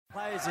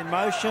Players in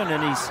motion,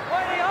 and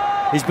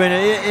he's been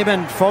him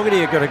and Fogarty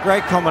have got a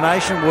great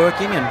combination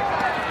working,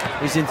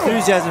 and his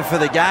enthusiasm for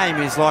the game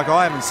is like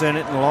I haven't seen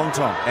it in a long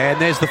time.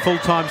 And there's the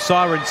full-time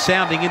siren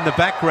sounding in the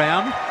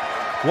background.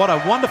 What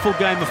a wonderful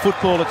game of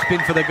football it's been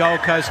for the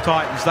Gold Coast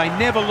Titans. They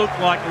never look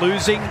like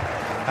losing,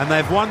 and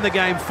they've won the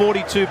game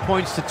 42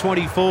 points to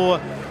 24.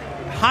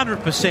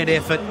 100%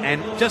 effort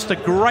and just a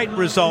great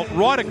result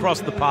right across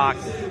the park.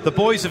 The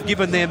boys have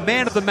given their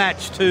man of the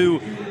match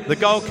to the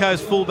Gold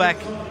Coast fullback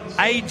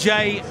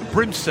AJ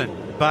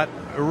Brimson, but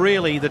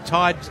really the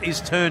tide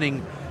is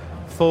turning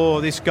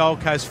for this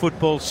Gold Coast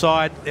football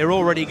side. They're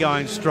already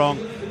going strong,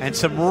 and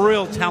some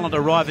real talent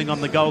arriving on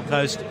the Gold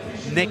Coast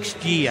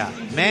next year.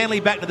 Manly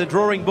back to the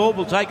drawing board.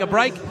 We'll take a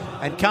break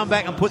and come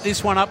back and put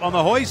this one up on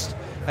the hoist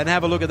and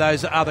have a look at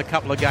those other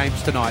couple of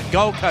games tonight.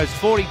 Gold Coast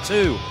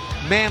 42,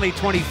 Manly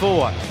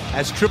 24,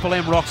 as Triple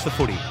M rocks the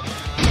footy.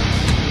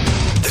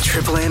 The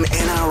Triple M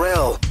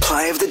NRL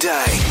Play of the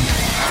Day.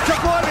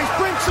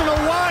 Brimson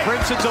away.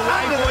 Brimson's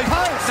away, boys.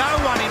 No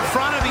one in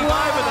front of him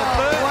over the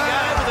 30,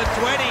 over the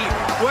 20.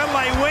 Well,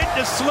 they went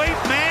to sleep,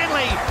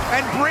 Manly,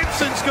 and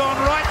Brimson's gone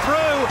right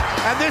through,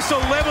 and this will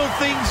level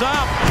things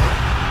up.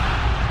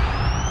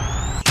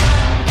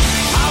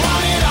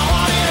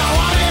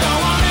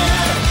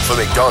 For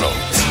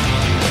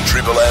McDonald's,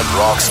 Triple M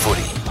rocks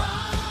footy.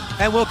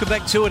 And welcome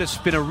back to it. It's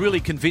been a really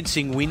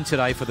convincing win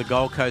today for the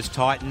Gold Coast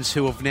Titans,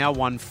 who have now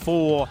won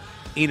 4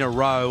 in a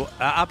row,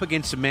 up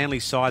against a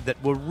Manly side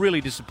that were really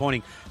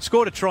disappointing.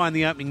 Scored a try in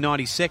the opening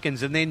 90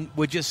 seconds and then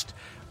were just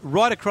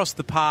right across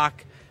the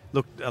park,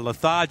 looked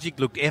lethargic,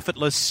 looked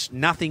effortless,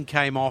 nothing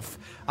came off,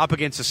 up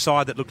against a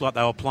side that looked like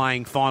they were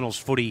playing finals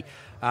footy,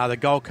 the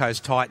Gold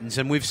Coast Titans.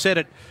 And we've said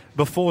it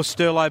before,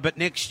 Sterlo, but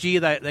next year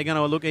they're going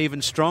to look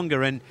even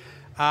stronger. And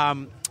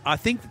I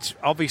think it's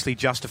obviously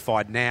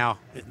justified now,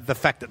 the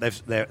fact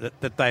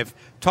that they've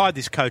tied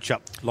this coach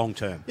up long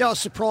term. Yeah, I was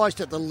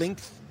surprised at the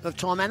length of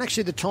time and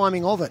actually the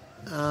timing of it.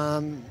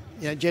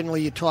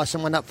 Generally you tie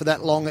someone up for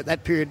that long at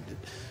that period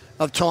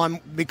of time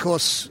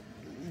because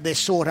they're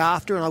sought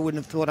after, and I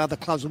wouldn't have thought other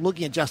clubs were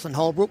looking at Justin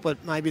Holbrook,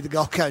 but maybe the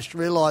Gold Coast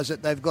realise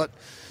that they've got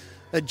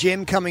a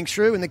gem coming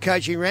through in the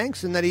coaching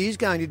ranks and that he is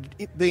going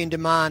to be in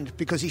demand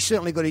because he's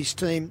certainly got his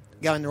team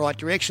going in the right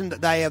direction. That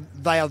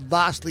they are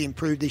vastly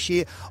improved this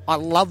year. I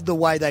love the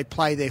way they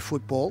play their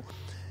football.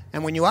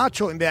 And when you are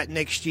talking about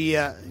next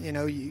year,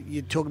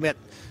 you're talking about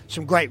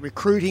some great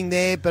recruiting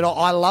there, but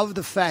I love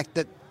the fact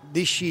that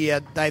this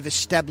year they've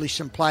established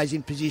some players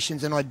in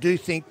positions, and I do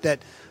think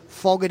that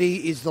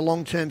Fogarty is the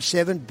long-term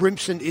 7,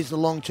 Brimson is the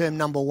long-term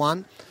number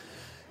 1.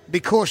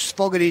 Because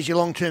Fogarty is your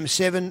long-term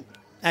 7,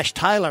 Ash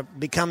Taylor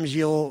becomes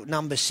your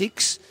number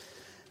 6,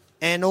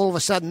 and all of a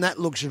sudden that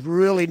looks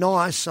really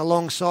nice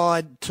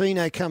alongside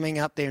Tino coming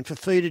up there and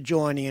Fafita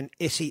joining and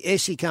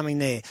Essie coming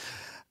there.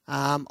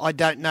 I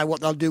don't know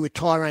what they'll do with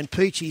Tyrone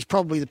Peachey. He's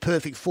probably the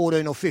perfect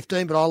 14 or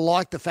 15, but I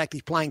like the fact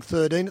he's playing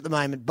 13 at the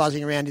moment,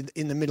 buzzing around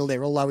in the middle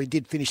there, although he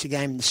did finish the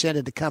game in the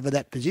centre to cover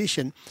that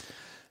position.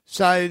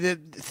 So the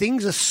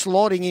things are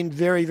slotting in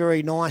very,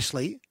 very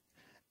nicely,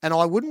 and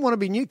I wouldn't want to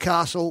be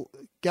Newcastle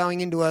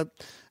going into a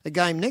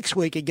game next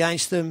week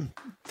against them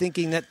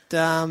thinking that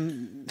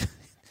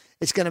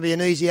it's going to be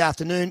an easy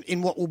afternoon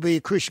in what will be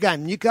a crucial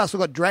game. Newcastle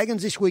got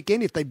Dragons this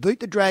weekend. If they beat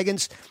the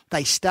Dragons,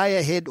 they stay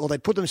ahead, or they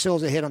put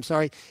themselves ahead,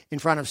 in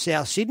front of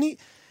South Sydney,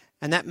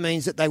 and that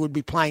means that they would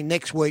be playing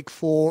next week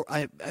for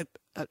a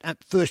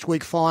first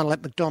week final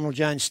at McDonald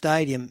Jones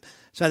Stadium.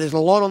 So there's a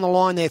lot on the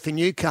line there for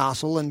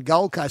Newcastle and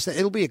Gold Coast.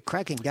 It'll be a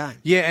cracking game.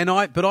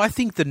 Yeah, but I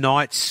think the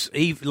Knights,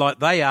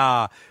 they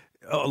are,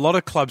 a lot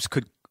of clubs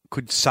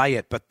could say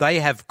it, but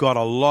they have got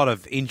a lot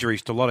of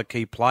injuries to a lot of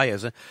key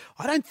players.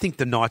 I don't think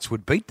the Knights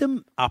would beat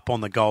them up on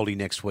the Goldie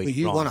next week. Well,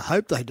 you want to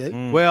hope they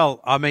do. Well,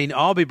 I mean,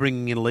 I'll be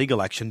bringing in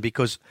legal action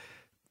because...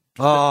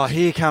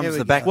 here comes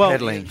the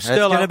backpedaling. It's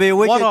going to be a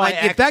what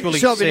weekend. You backed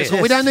yourself into a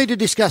corner. We don't need to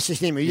discuss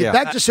this anymore. You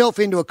backed yourself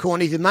into a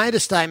corner. You've made a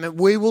statement.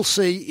 We will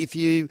see if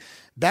you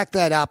back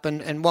that up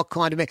and what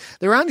kind of...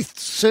 There are only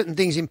certain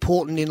things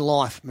important in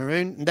life,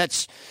 Maroon, and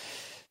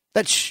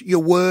that's your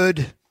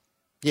word,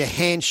 your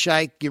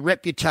handshake, your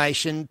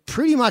reputation.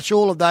 Pretty much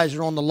all of those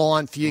are on the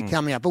line for you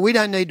coming up. But we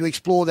don't need to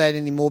explore that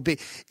anymore. But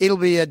it'll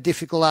be a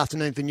difficult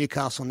afternoon for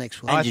Newcastle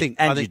next week. I think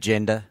your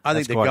gender. I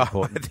think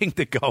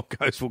the Gold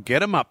Coast will get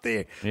them up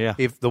there. Yeah.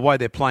 If the way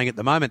they're playing at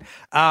the moment.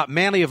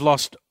 Manly have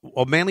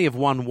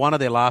won one of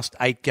their last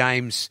 8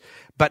 games,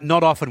 but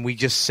not often we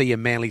just see a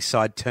Manly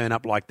side turn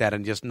up like that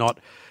and just not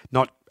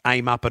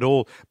aim up at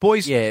all.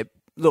 Boys, yeah.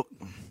 Look,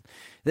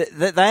 they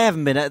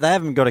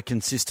haven't got a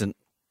consistent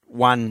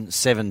 1,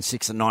 7,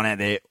 6 and 9 out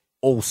there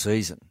all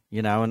season,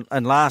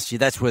 and last year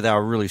that's where they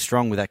were really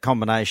strong with that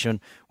combination.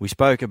 We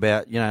spoke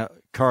about,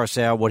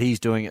 Coruscant, what he's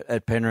doing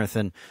at Penrith,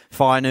 and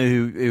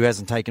Fainu, who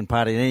hasn't taken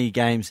part in any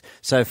games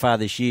so far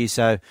this year.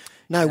 So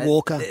no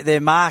Walker.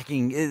 They're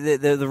marking,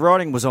 the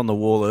writing was on the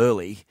wall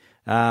early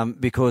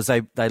because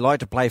they like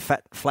to play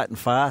flat and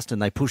fast,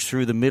 and they push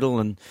through the middle,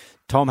 and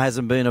Tom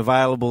hasn't been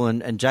available,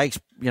 and Jake's,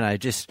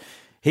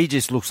 he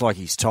just looks like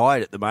he's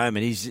tired at the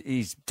moment.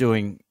 He's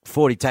doing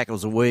 40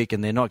 tackles a week,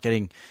 and they're not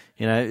getting,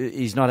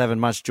 he's not having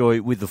much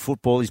joy with the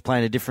football. He's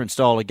playing a different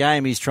style of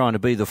game. He's trying to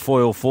be the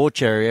foil for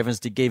Cherry Evans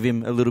to give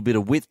him a little bit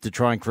of width to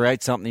try and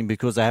create something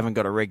because they haven't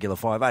got a regular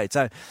 5'8".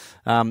 So,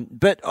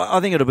 but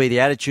I think it'll be the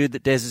attitude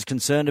that Des is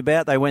concerned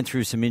about. They went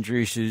through some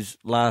injury issues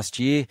last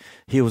year.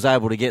 He was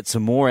able to get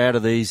some more out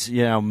of these,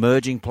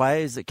 emerging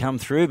players that come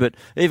through. But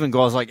even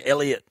guys like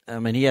Elliott,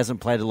 he hasn't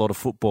played a lot of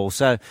football.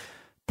 So,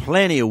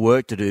 plenty of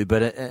work to do,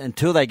 but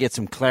until they get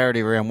some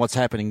clarity around what's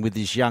happening with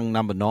this young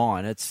number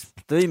 9, it's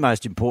the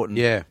most important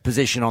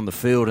position on the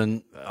field.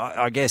 And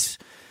I guess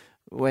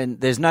when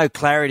there's no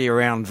clarity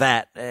around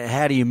that,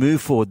 how do you move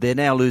forward? They're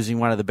now losing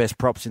one of the best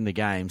props in the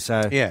game.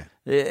 So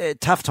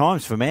tough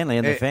times for Manly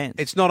and their fans.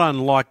 It's not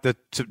unlike the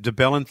De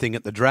Bellin thing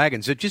at the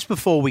Dragons. So just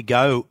before we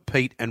go,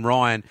 Pete and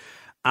Ryan,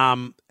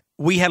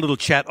 we had a little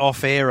chat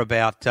off air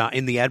about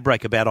in the ad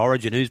break about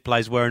Origin, who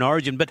plays where in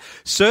Origin. But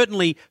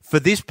certainly for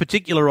this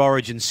particular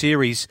Origin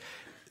series,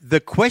 the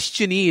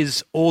question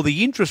is, or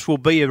the interest will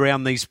be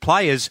around these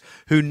players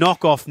who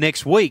knock off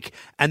next week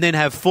and then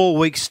have 4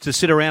 weeks to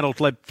sit around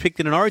until they're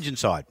picked in an Origin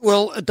side.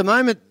 Well, at the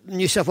moment,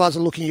 New South Wales are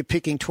looking at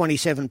picking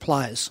 27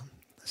 players.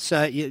 So,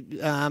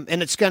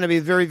 and it's going to be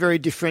a very, very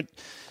different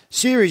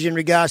series in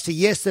regards to,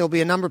 yes, there'll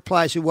be a number of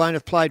players who won't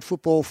have played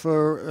football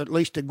for at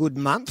least a good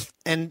month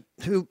and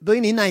who've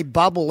been in a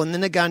bubble, and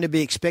then they're going to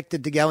be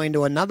expected to go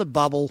into another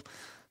bubble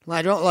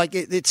later on. Like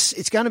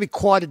it's going to be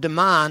quite a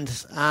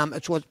demand.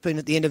 It's what's been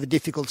at the end of a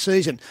difficult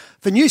season.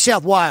 For New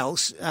South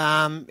Wales,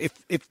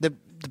 if the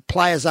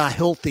players are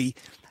healthy,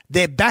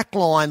 their back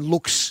line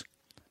looks,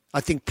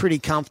 I think, pretty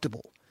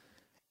comfortable.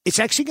 It's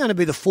actually going to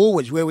be the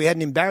forwards where we had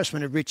an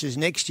embarrassment of riches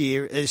next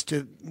year as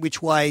to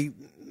which way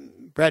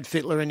Brad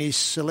Fittler and his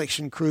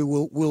selection crew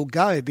will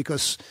go,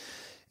 because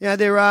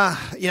there are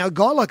a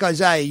guy like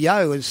Isaiah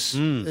Yeo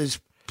has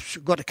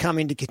got to come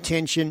into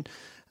contention.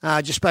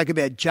 Just spoke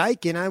about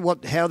Jake. How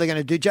are they going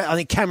to do Jake? I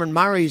think Cameron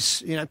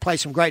Murray's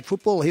plays some great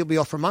football. He'll be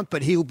off for a month,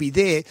 but he'll be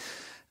there.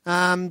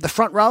 The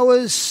front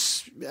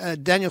rowers,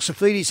 Daniel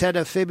Safidi's had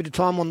a fair bit of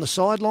time on the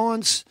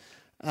sidelines.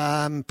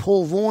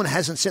 Paul Vaughan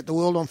hasn't set the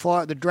world on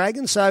fire at the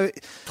Dragons, so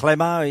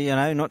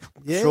Clemo, not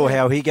sure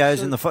how he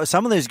goes in the.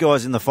 Some of these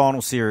guys in the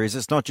final series,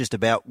 it's not just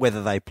about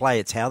whether they play;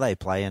 it's how they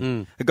play.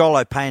 And a guy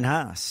like Payne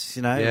Haas,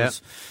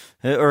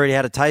 already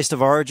had a taste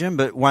of Origin,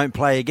 but won't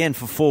play again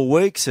for 4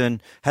 weeks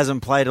and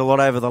hasn't played a lot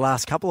over the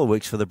last couple of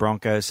weeks for the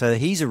Broncos, so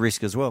he's a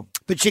risk as well.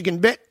 But you can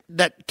bet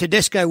that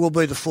Tedesco will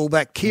be the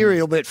fullback, Keary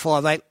will be at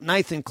 5'8",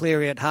 Nathan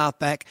Cleary at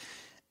halfback,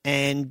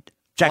 and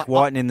Jack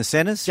Whiten in the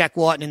centres? Jack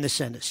Whiten in the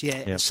centres,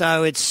 yeah. Yep.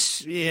 So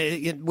it's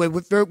we're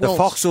very well. The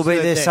Fox will be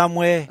there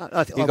somewhere.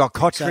 You've got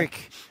Kotrick.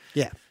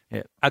 So.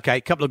 Yeah. Okay,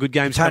 a couple of good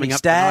games Tony coming up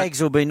Staggs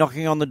tonight. will be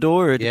knocking on the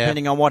door,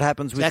 depending on what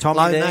happens with Zach Tommy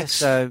Lomax.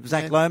 there. So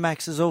Zach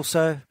Lomax is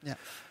also. Yeah.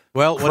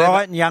 Well,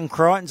 Young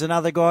Crichton's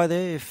another guy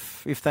there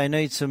if they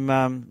need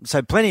some.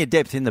 So plenty of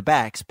depth in the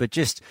backs, but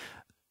just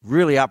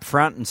really up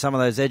front, and some of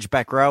those edge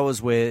back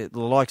rowers where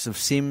the likes of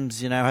Sims,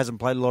 hasn't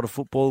played a lot of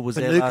football, was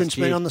there last year. Finucane's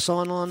been on the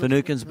sideline.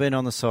 Finucane's been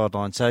on the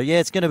sideline. So,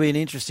 it's going to be an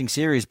interesting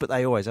series, but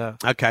they always are.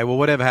 Okay, well,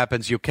 whatever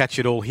happens, you'll catch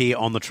it all here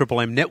on the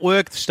Triple M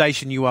network, the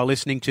station you are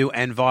listening to,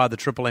 and via the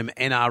Triple M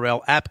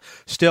NRL app.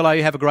 Stello,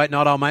 you have a great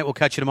night, old mate. We'll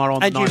catch you tomorrow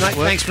on the Night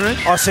Network. Thanks, Maroon.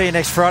 I'll see you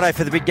next Friday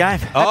for the big game.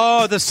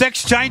 Oh, the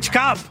Sex Change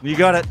Cup. You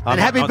got it. And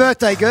happy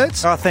birthday,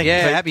 Gertz. Oh, thank you.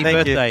 Happy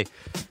birthday.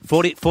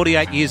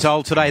 48 years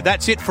old today.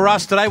 That's it for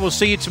us today. We'll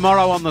see you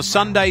tomorrow on the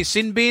Sunday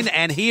Sin Bin.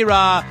 And here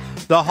are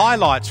the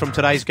highlights from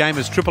today's game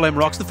as Triple M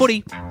rocks the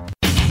footy.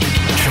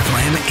 Triple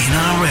M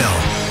NRL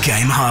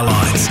game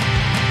highlights.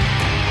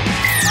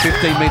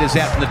 15 metres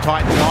out from the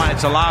Titan line.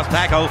 It's a last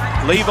tackle.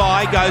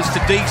 Levi goes to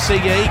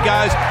DCE.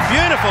 Goes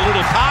beautiful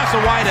little pass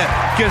away to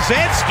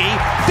Gazetsky.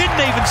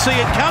 Didn't even see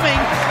it coming.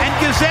 And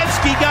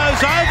Gazetsky goes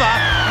over.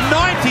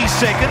 90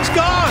 seconds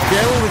gone.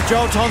 Yeah, well, with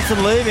Joel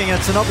Thompson leaving,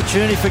 it's an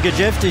opportunity for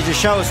Gajewski to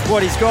show us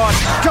what he's got.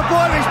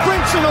 Kaboy's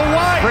Brimson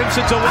away.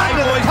 Brimson's away,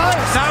 boys.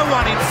 No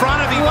one in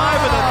front of him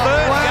over the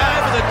 30,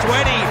 over the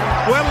 20.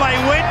 Well, they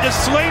went to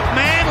sleep,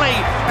 Manly,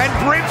 and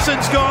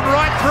Brimson's gone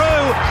right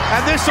through,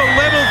 and this will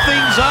level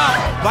things up.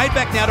 Made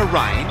back now to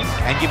Rain,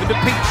 and given to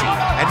Peachy.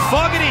 And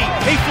Fogarty,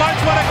 he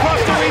floats one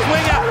across to his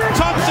winger.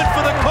 Thompson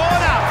for the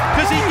corner.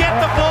 Does he get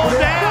the ball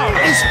down?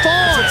 He's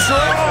fine.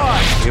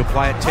 He'll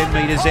play it 10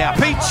 metres out.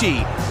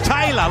 Peachy,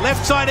 Taylor,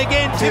 left side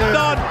again, tipped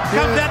on,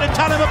 comes down to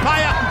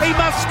Tanamapaya. He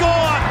must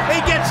score.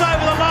 He gets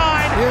over the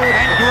line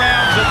and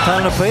grounds it.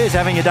 Tanamapaya's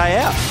having a day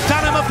out.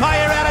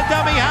 Tanamapaya out of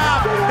dummy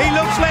half. He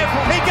looks left.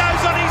 He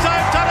goes on his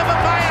own,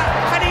 Tanamapaya,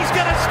 and he's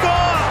going to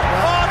score.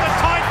 Oh, the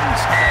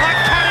Titans are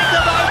cutting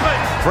them open.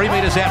 3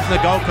 metres out from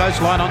the Gold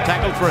Coast line on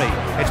tackle 3.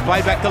 It's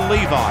played back to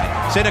Levi.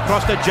 Sent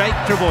across to Jake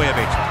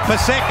Trbojevic.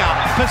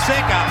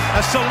 Paseka,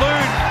 a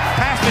saloon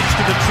passage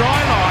to the try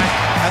line,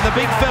 and the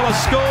big fella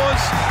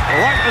scores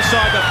right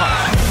beside the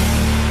post.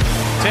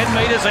 10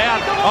 metres out.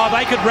 Oh,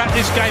 they could wrap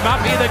this game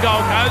up here, the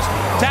Gold Coast.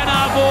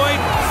 Tanner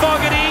Boyd,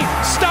 Fogarty,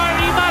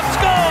 Stoney must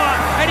score,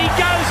 and he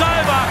goes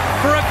over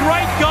for a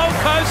great Gold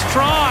Coast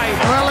try.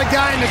 Well,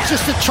 again, the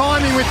Just the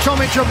timing with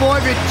Tommy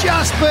Trbojevic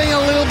just being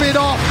a little bit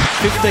off.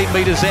 15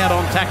 metres out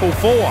on tackle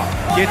 4.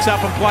 Gets up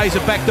and plays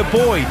it back to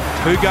Boyd,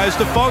 who goes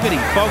to Fogarty.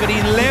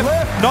 Fogarty left.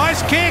 Nice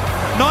kick,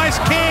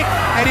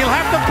 and he'll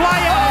have to play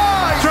it.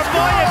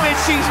 Trbojevic,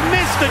 he's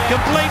missed it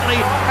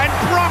completely, and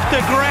Proctor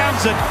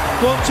grounds it.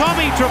 Well,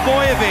 Tommy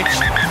Trbojevic,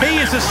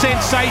 he is a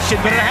sensation,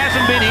 but it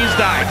hasn't been his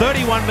day.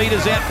 31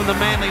 metres out from the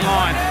Manly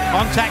line.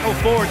 On tackle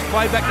 4, it's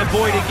played back to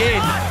Boyd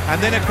again, and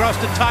then across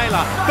to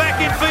Taylor.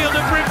 Back in field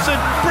to Brimson.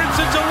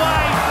 Brimson's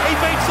away. He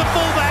beats the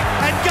fullback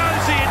and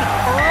goes in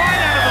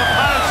right out of the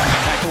post.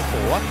 Tackle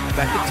 4,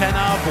 back to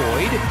Tanar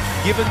Boyd.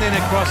 Given then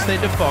across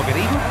then to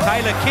Fogarty.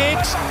 Taylor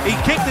kicks. He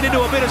kicked it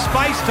into a bit of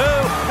space too.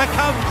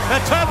 A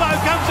Turbo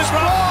comes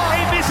across.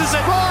 He misses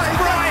it.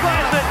 Spry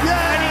has it.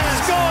 And he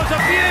scores a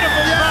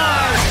beautiful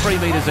try.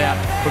 3 metres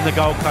out from the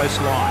Gold Coast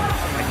line.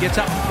 And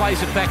gets up and plays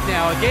it back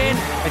now again.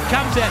 It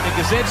comes out to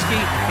Gazewski.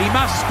 He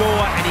must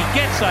score, and he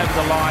gets over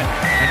the line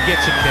and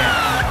gets it down.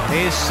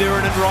 There's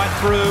Sirinen right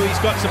through. He's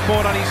got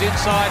support on his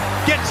inside.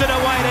 Gets it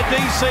away to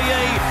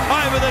DCE.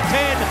 Over the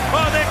 10.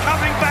 Oh, they're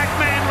coming back,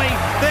 Manly.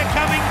 They're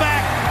coming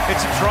back.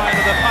 It's a try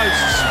into the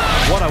posts.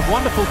 What a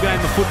wonderful game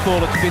of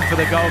football it's been for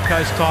the Gold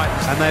Coast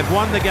Titans. And they've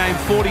won the game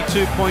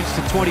 42 points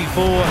to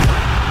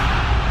 24.